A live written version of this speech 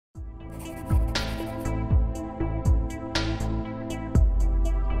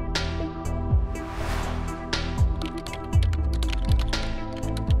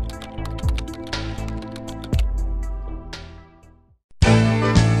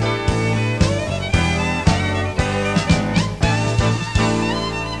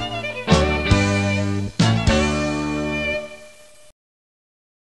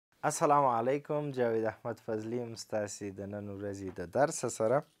السلام علیکم. جاوید احمد فضلی یم ستاسې د نن ورځې د درس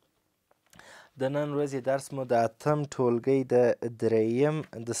سره. د نن ورځې درس مو د اتم ټولګی د دریم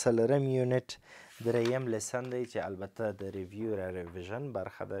د څلورم یونټ دریم لیسن دی چې البته د ریویو را ریویژن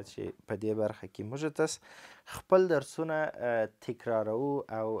برخه ده چې په دې برخه کې موږ تاسو خپل درسونه تکرارو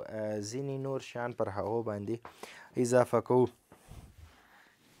او ځینې نور شیان پر هغو باندې اضافه کوو.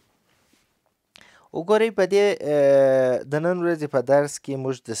 وګورئ په دې د نن ورځې په درس کې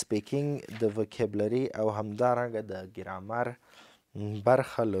موږ د سپیکینګ د وکیبلري او همدارنګه د ګرامر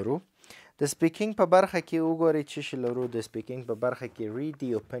برخه لرو. د سپیکینګ په برخه کې وګورئ څه شی لرو. د سپیکینګ په برخه کې read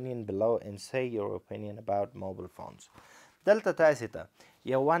the opinion below and say your opinion about mobile phones. دلته تاسې ته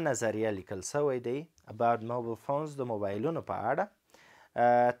یوه نظریه لیکل سوی دی about mobile phones د موبایلونو په اړه.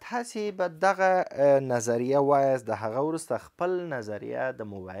 تاسې به دغه نظریه وایاست، د هغه وروسته خپل نظریه د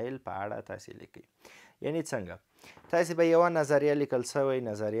موبایل په اړه تاسې لیکئ. یعنې څنګه؟ تاسې به یوه نظریه لیکل سوی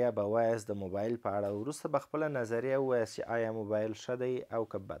نظریه به وایاست د موبایل په اړه، وروسته به خپله نظریه ووایاست چې آیا موبایل ښه دی او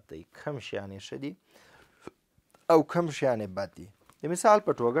که بد دی، کم شیان یې ښه دي او کم شیان یې بد دي. د مثال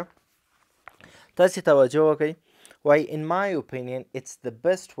په توګه تاسې توجه وکئ، وایي in my opinion it's the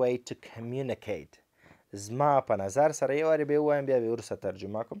best way to communicate. زما په نظر سره یو وارې به یې ووایم بیا به یې وروسته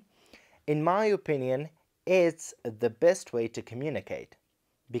ترجمه کړم. In my opinion it's the best way to communicate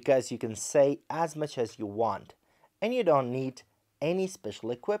because you can say as much as you want and you don't need any special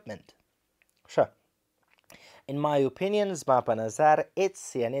equipment. ښه. In my opinion زما په نظر it's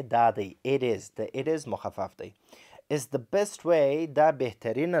یعنې دا دی، it is د it is مخفف دی. is the best way دا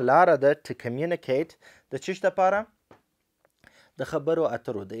بهترینه لاره ده to communicate د څه شي دپاره؟ د خبرو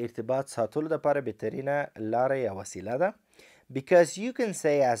اترو د ارتباط ساتلو دپاره بهترینه لاره یا وسیله ده. because you can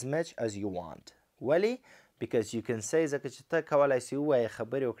say as much as you want. ولې؟ because you can say ځکه چې ته کولی سې ووایې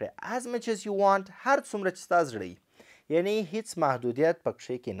خبرې وکړې as much as you want هر څومره چې ستا زړه وي، یعنې هیڅ محدودیت په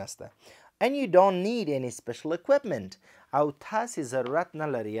کښې کې نشته. and you don't need any special equipment او تاسې ضرورت نه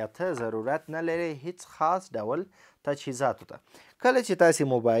لرئ یا ته ضرورت نه لرئ هیڅ خاص ډول تجهیزاتو ته. کله چې تاسې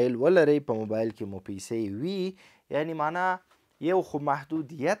موبایل ولرئ، په موبایل کې مو پیسې وي، یعنې معنا یو خو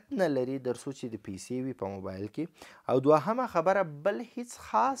محدودیت نه لري در څو چې د پیسې وي په موبایل کې، او دوهمه خبره بل هیڅ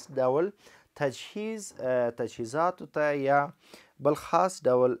خاص ډول تجهیزاتو ته یا بل خاص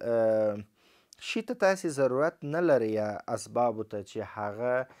ډول شي ته تاسې ضرورت نه لرئ یا اسبابو ته چې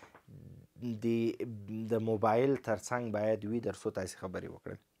هغه د موبایل ترڅنګ باید وي در څو تاسې خبرې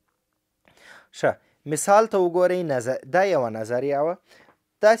وکړئ. ښه، مثال ته وګورئ. دا یوه نظریه وه.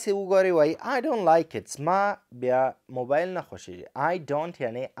 داسې وګورئ وایي I don't like it. زما بیا موبایل نه خوښیږي. I don't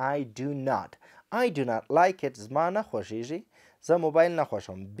یعنې I do not. I do not like it. زما نه خوښیږي، زه موبایل نه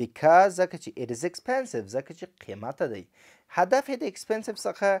خوښوم. because ځکه چې it is expensive. ځکه چې قیمته دی. هدف یې د expensive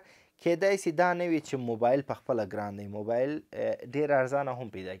څخه کیدای سي دا نه وي چې موبایل په خپله ګران دی، موبایل ډېر ارزانه هم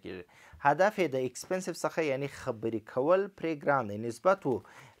پیدا کېږي. هدف یې د expensive څخه یعنې خبرې کول پرې ګران دی. نسبت و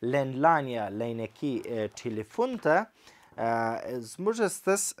لینډلاین یا لینکي ټلیفون ته زموږ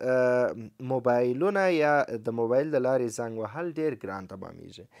ستس موبایلونه یا د موبایل د لارې زنګ وهل ډېر ګران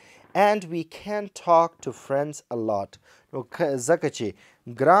تمامیږي. and we can talk to friends a lot. نو ځکه چې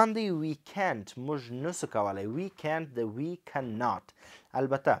ګران دی we can't موږ نسو کولی. we can't د we cannot.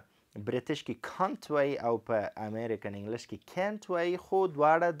 البته برټش کې can't وایي او په امریکن انګلیش کې can't وایي، خو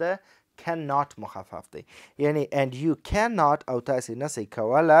دواړه د cannot مخفف دی. یعنی and you cannot او تاسې نسئ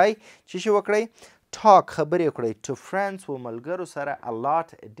کولی چې شی وکړئ talk خبرې وکړئ to friends و ملګرو سره a lot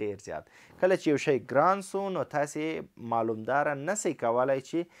ډېر زیات. کله چې یو شی ګران سو نو تاسې معلومداره نسئ کولی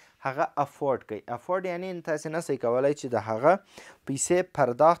چې هغه افورډ کړئ. افورډ یعنې تاسې نسئ کولی چې د هغه پیسې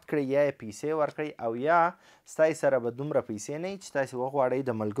پرداخت کړئ یا یې پیسې ورکړئ، او یا ستاسې سره به دومره پیسې نه وي چې تاسې وغواړئ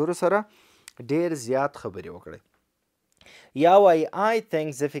د ملګرو سره ډېر زیات خبرې وکړئ. یا وایي I think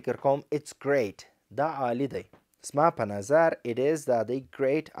زه فکر کوم it's great. دا عالی دی. زما په نظر it is دا دی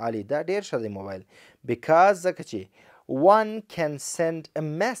great عالی، دا ډېر ښه دی موبایل. because ځکه چې one can send a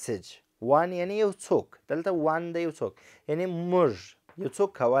message. one یعنې یو څوک، دلته one دی یو څوک، یعنې موږ یو څوک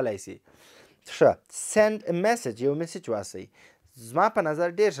کولی سي. ښه، send a message یو میسج واستوئ. زما په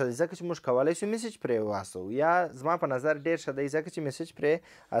نظر ډېر ښه دی ځکه چې موږ کولی سو میسج پرې واستوو، یا زما په نظر ډېر ښه دی ځکه چې میسج پرې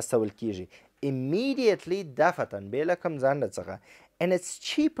استول کیږي. immediately دفعتاً بې له کوم ځنډ څخه. and it's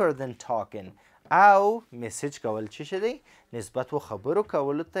cheaper than talking. او میسج کول څه شی دی؟ نسبت و خبرو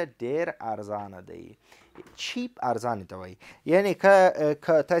کولو ته ډېر ارزانه دی. چیپ ارزانې ته وایي. یعنې که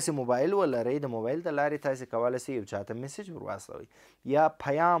تاسې موبایل ولرئ، د موبایل د لارې تاسې کولی سئ یو چاته میسج ور واستوئ یا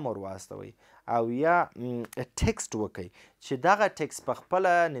پیام ور واستوئ او یا ټکسټ وکئ چې دغه ټکس په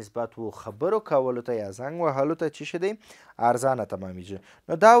خپله نسبت و خبرو کولو ته یا زنګ وهلو ته چې شي دی ارزانه تمامیږي.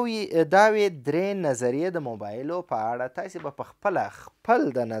 نو دا وې درې نظریې د موبایلو په اړه. تاسې به په خپله خپل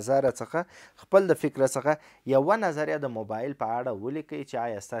د نظره څخه خپل د فکره څخه یوه نظریه د موبایل په اړه ولیکئ چې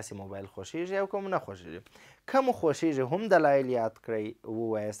آیا ستاسې موبایل خوښیږي او کوم نه خوښیږي. کوم خوښیږي هم دلایل یاد کړئ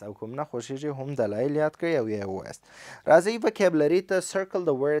ووایاست او کوم نه خوښیږي هم دلایل یاد کړئ او یې ووایاست. راځئ vocabulary ته circle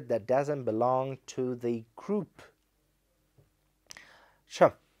the word that doesn't belong to the group. ښه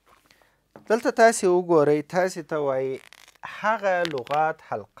دلته تاسې وګورئ تاسې ته وایي هغه لغات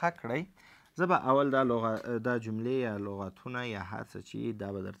حلقه کړئ. زه به اول دا جملې یا لغاتونه یا هر څه چې دا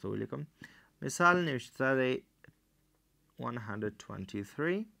به درته ولیکم. مثال نوشته دی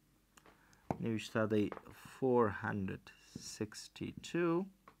 123 نوشته دی 462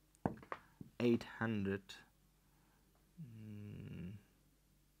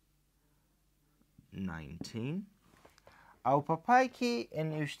 819 او په پای کې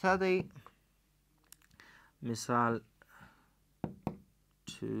نوشته دی مثال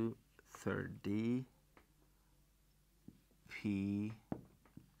 2:30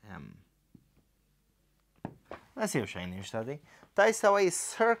 PM. داسې یو شی نوشته دی. تاسې وایي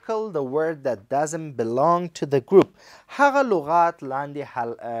circle the word that doesn't belong to the group. هغه لغات لاندې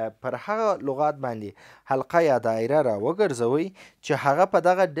پر هغه لغات باندې حلقه یا دایره را وګرځوئ چې هغه په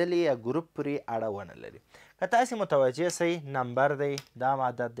دغه ډلې یا ګروپ پورې اړه ونه لري. که تاسې متوجه سئ نمبر دی، دا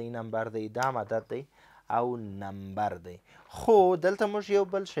عدد دی، نمبر دی، دا عدد دی او نمبر دی. خو دلته موږ یو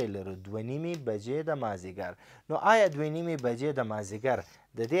بل شی لرو 2:30 بجې د مازدیګر. نو آیا 2:30 بجې د مازدیګر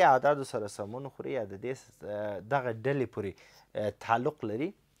د دې اعدادو سره سمون خوري یا د دغه ډلې پورې تعلق لري؟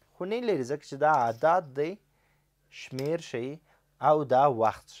 خو نه لري ځکه چې دا عدد دی شمیر شي او دا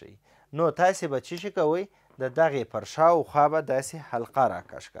وخت شي. نو تاسې به څه شي کوئ د دغې پر شاوخوا به داسې حلقه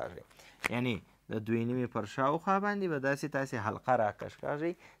راکش کاږئ. یعنی د 2:30 پر شاوخوا باندې به داسې تاسې حلقه راکش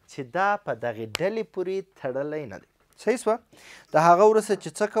کاږئ چې دا په دغې ډلې پورې تړلی نه دی. صحیح شوه؟ د هغه وروسته چې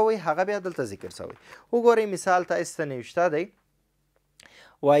څه کوئ هغه بیا دلته ذکر شوی. وګورئ مثال تاسې ته نوشته دی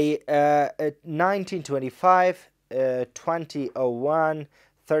وایي 1925 20:01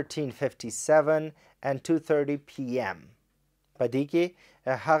 13:57 and 2:30 PM. په دې کې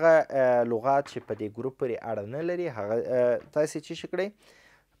هغه لغات چې په دې ګروپ پورې اړه نه لري هغه تاسې څه شي کړئ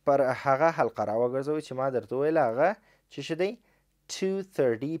پر هغه حلقه را وګرځوئ چې ما درته وویل هغه څه شی دی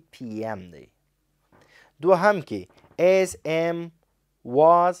 2:30 PM دی. دوهم کې is am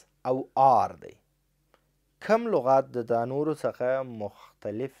was او are دی. کم لغات د نورو څخه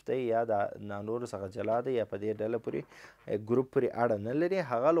مختلف دی یا د نورو څخه جلا دی یا په دې ډله پورې ګروپ پورې اړه نه لري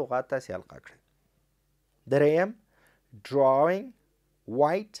هغه لغات تاسې حلقه کړئ. دریم drawing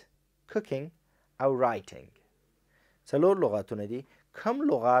white cooking او writing. څلور لغاتونه دي. کم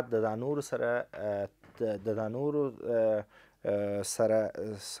لغات د نورو سره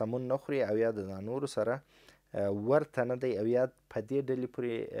سمون نه خوري او یا د نورو سره ورته نه دی او یا په دې ډلې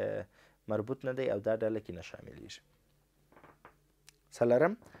پورې مربوط نه دی او دا ډله کې نه شاملیږي.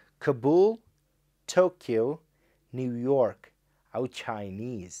 څلورم کابول، ټوکیو، نیویورک او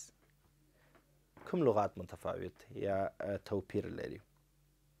چاینیز. کوم لغات متفاوت یا توپیر لري؟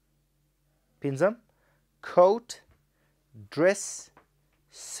 پنځم کوټ، ډرس،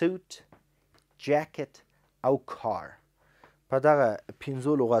 سوت، جاکټ او کار. په دغه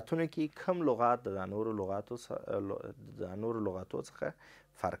پنځو لغاتونو کې کم لغات د نورو لغاتو څخه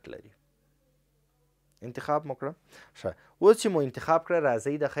فرق لري. انتخاب مو کړه. ښه اوس چې مو انتخاب کړه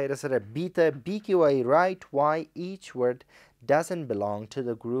راځئ د خیره سره بی ته. بی کې وایي write why each word doesn't belong to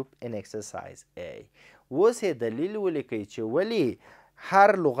the group in exercise A. اوس یې دلیل ولیکئ چې ولې هر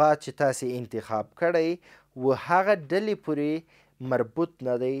لغات چې تاسې انتخاب کړی و هغه ډلې پورې مربوط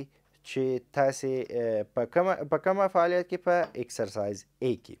نه دی چې تاسې په کومه فعالیت کې په exercise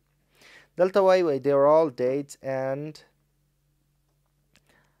A کې. دلته وایي they are all dates and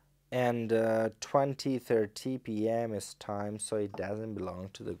 20:30 PM is time so it doesn't belong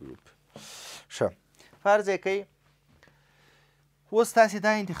to the group. ښه فرض یې کوئ اوس تاسې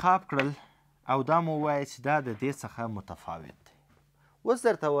دا انتخاب کړل او دا مو ووایه چې دا د دې څخه متفاوت دی. اوس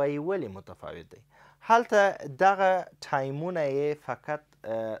درته وایي ولې متفاوت دی. هلته دغه ټایمونه یې فقط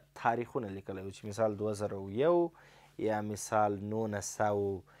تاریخونه لیکلی و چې مثال 2001 یا مثال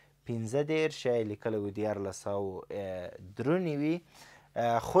 1915 یا یې لیکلی و 1993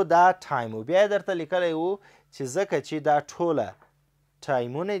 خو دا ټایم و. بیا یې درته لیکلی و چې ځکه چې دا ټوله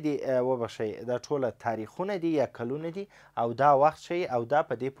ټایمونه دي وبخښئ دا ټوله تاریخونه دي یا کلونه دي او دا وخت ښیي او دا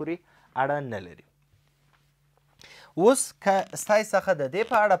په دې پورې اړه نه لري. اوس که ستاسې څخه د دې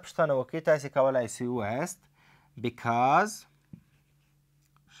په اړه پوښتنه وکړي تاسې کولی سئ ووایاست because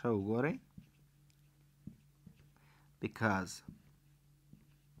ښه وګورئ because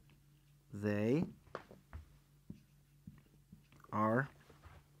they are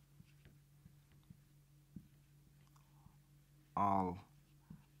all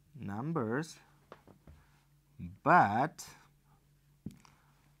numbers but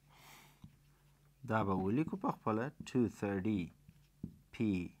دا به ولیکو په خپله 2:30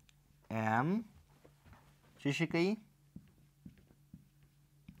 p.m. څه شي کوي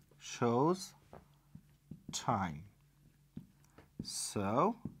shows time so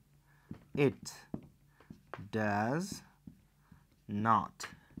it does not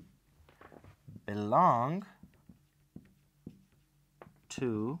belong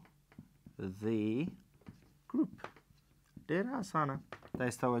to the group ډېر اسانه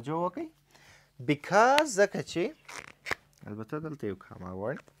تاسو توجه وکړئ because ځکه چې البته دلته یو کاما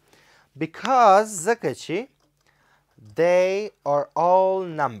غواړي because ځکه چې they are all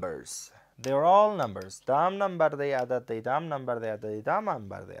numbers they are all numbers دام نمبر دی عدد دی دام نمبر دی عدد دی دام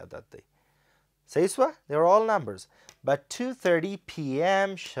نمبر دی عدد دی صحیح سوه they are all numbers but 2:30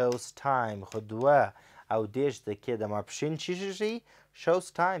 p.m. shows time خو 2:30 دقیقې د ماپښین څه شي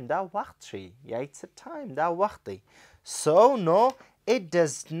shows time دا وخت ښیي یا it's a time دا وخت دی so no it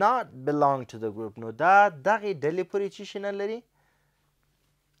does not belong to the group نو دا دغې ډلې پورې څه شي نه لري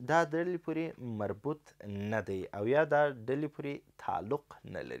دا ډلې پورې مربوط نه دی او یا دا ډلې پورې تعلق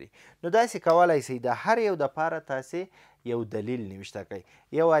نه لري نو داسې کولی شئ د هر یو دپاره تاسې یو دلیل نوشته کړئ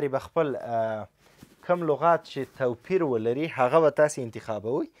یو وارې به خپل کم لغات چې توپیر ولري هغه به تاسې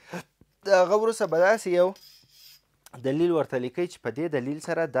انتخابوئ د هغه وروسته به داسې یو دلیل ورته لیکئ چې په دې دلیل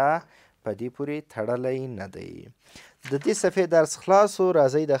سره دا په دې پورې تړلی نه دی د دې صفحې درس خلاصو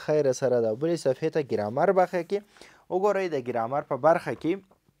راځئ د خیره سره د بلې صفحې ته ګرامر برخه کې وګورئ د ګرامر په برخه کې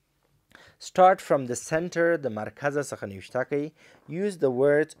start from the center د مرکزه څخه نوشته کوي use the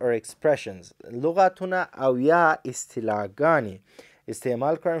words or expressions لغتونه او یا اصطلاحګانې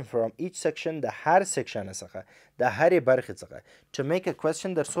استعمال کړئ from each section د هر سیکشن څخه د هرې برخې څخه to make a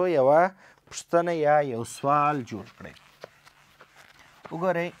question در څو یوه پوښتنه یا یو سوال جوړ کړئ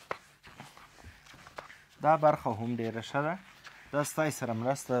وګورئ دا برخه هم ډېره ښه ده دا ستاسې سره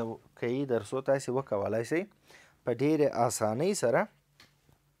مرسته کوي در څو تاسې وکولی شئ په ډېرې اسانۍ سره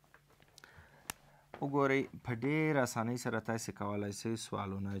وګورئ په ډېر اسانۍ سره تاسې کولی شئ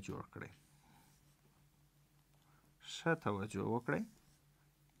سوالونه جوړ کړئ ښه توجه وکړئ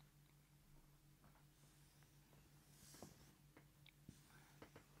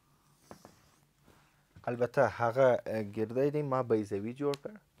البته هغه ګردی دی ما بیضوي جوړ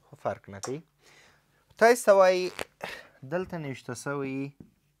کړ خو فرق نه کوي تاسو ته وایي دلته نوشته سوی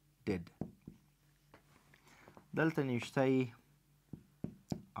did دلته نوشته یي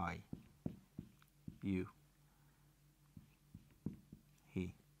I you he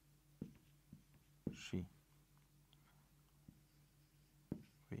she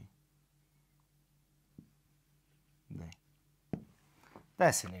we they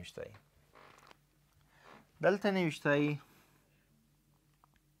داسې نوشته یي دلته نوشته یي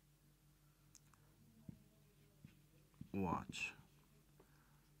watch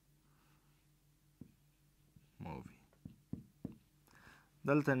movie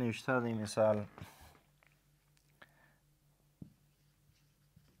دلته نوشته دی مثال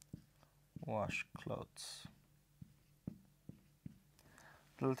wash clothes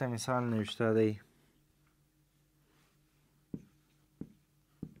دلته مثال نوشته دی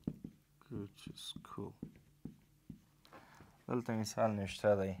go to school دلته مثال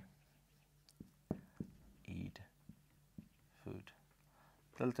نوشته دی eat food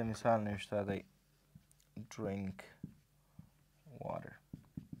دلته مثال نوشته دی drink water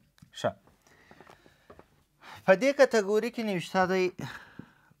ښه په دې کټګوري کې نوشته دی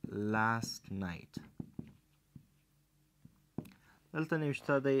last night دلته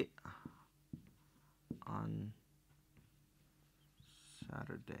نوشته دی on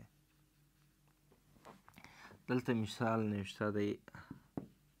Saturday دلته مثال نوشته دی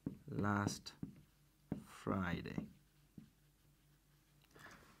last Friday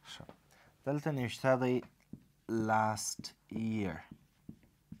دلته نوشته دی last year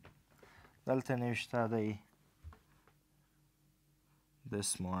دلته نوشته دی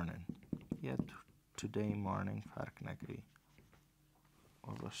this morning یا today morning فرق نکوي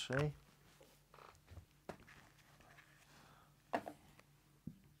وبشي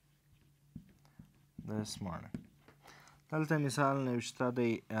this morning دلته مثال نوشته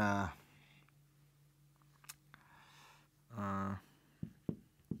دی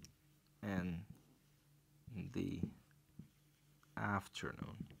in the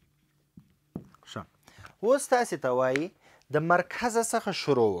afternoon ښه اوس تاسې ته وایي د مرکزه څخه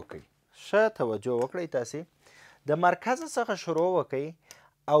شروع وکړئ ښه توجه وکړئ تاسې د مرکز څخه شروع وکئ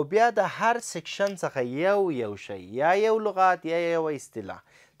او بیا د هر سیکشن څخه یو شی یا یو لغات یا یو اصطلاح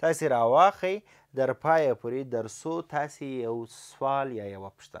تاسې راواخئ در پایه پورې تر څو تاسې یو سوال یا یوه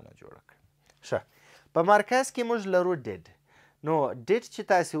پوښتنه جوړه کړئ. ښه په مرکز کې موږ لرو ډډ. نو ډډ چې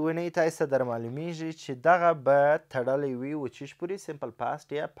تاسې ونئ تاسې ته در معلومیږي چې دغه به تړلی وي وچیش پورې سمپل پاست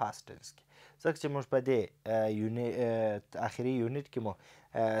یا پاست ټنس کې، ځکه چې موږ په دې آخري یونټ کې مو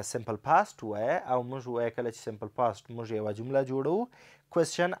سمپل پاست ووایه او موږ ووایه کله چې سمپل پاست موږ یوه جمله جوړوو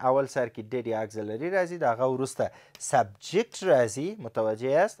کوېسچن اول سر کې ډډ یا اګزلري راځي، د هغه وروسته سبجکټ راځي، متوجه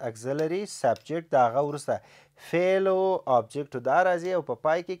یاست، اګزلري سبجکټ، د هغه وروسته فعل او آبجکټ دا راځي او په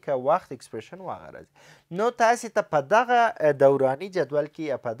پای کې که وخت اکسپریشن و هغه راځي. نو تاسې ته په دغه دوراني جدول کې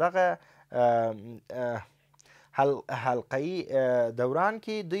یا په دغه حلقه‌یي دوران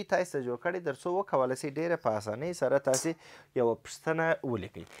کې دوی تاسې ته جوړ کړي تر څو وکولی سئ ډېره په اسانۍ سره تاسې یوه پوښتنه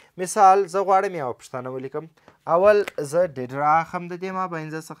ولیکئ. مثال زه غواړم یوه پوښتنه ولیکم. اول زه ډډ رااخلم د دې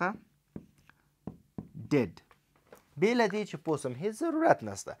مابینځ څخه ډډ، بې له دې چې پوه سم هېڅ ضرورت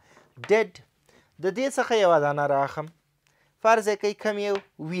نشته. ډډ د دې څخه یوه دانه رااخلم، فرض یې کوئ کم یو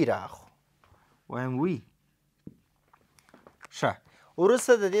وي رااخلو، وایم وي. ښه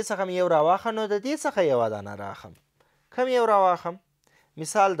وروسته د دې څخه مې یو راواخلم، نو د دې څخه یوه دانه رااخلم، کم یو راواخلم،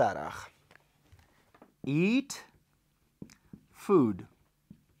 مثال دا رااخلم eat food.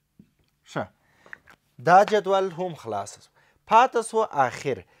 ښه دا جدول هم خلاص شو، پاته سو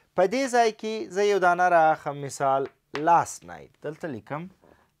آخر. په دې ځای کې زه یو دانه رااخلم، مثال last night، دلته لیکم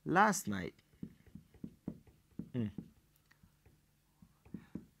last night.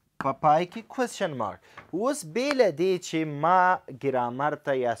 په پای کې کوېسچن مارک. اوس بې له دې چې ما ګرامر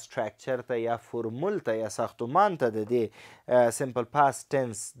ته یا سټرکچر ته یا فورمول ته یا ساختمان ته د دې سمپل پاست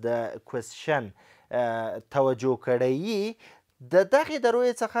ټنس د کوېسچن توجه کړی وي، د دغې د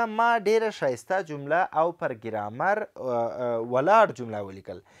رویې څخه ما ډېره ښایسته جمله او پر ګرامر ولاړ جمله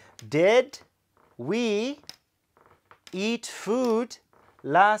ولیکل. Did we eat food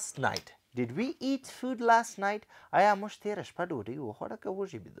last night? Did we eat food last night? آیا موږ تېره شپه ډوډۍ وخوړه که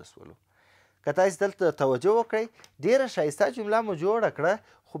وږي بیده سولو؟ که تاسې دلته توجه وکړئ ډېره ښایسته جمله مو جوړه کړه،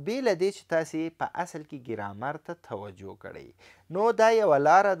 خو بې له دې چې تاسې په اصل کې ګرامر ته توجه کړئ. نو دا یوه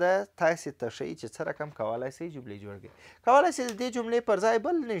لاره ده تاسې ته ښیي چې څه رقم کولی سئ جملې جوړ کړئ. کولی سئ د دې جملې پر ځای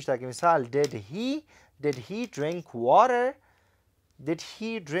بل نشته کړئ، مثال did he drink water? Did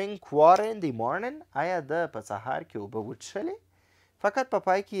he drink water in the morning? آیا ده په سهار کې اوبه وڅښلې؟ فقط په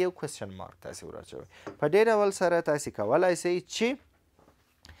پای کې یو کوېسچن مارک تاسې ور اچوئ. په دې ډول سره تاسې کولی سئ چې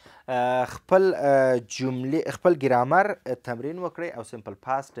خپل ګرامر تمرین وکړئ او سمپل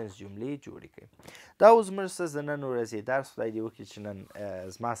پاست ټنس جملې جوړې کړئ. دا اوس زموږ څه د نن ورځې درس، خدای دې وکړي چې نن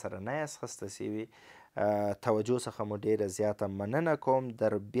زما سره نه یاست خسته سوي. توجه څخه مو ډېره زیاته مننه کوم.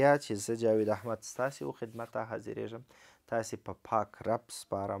 در بیا چې زه جاوید احمد ستاسې و خدمت ته حاضرېږم، تاسې په پاک رب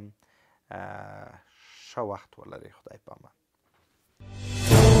سپارم. ښه وخت ولرئ. خدای پامان.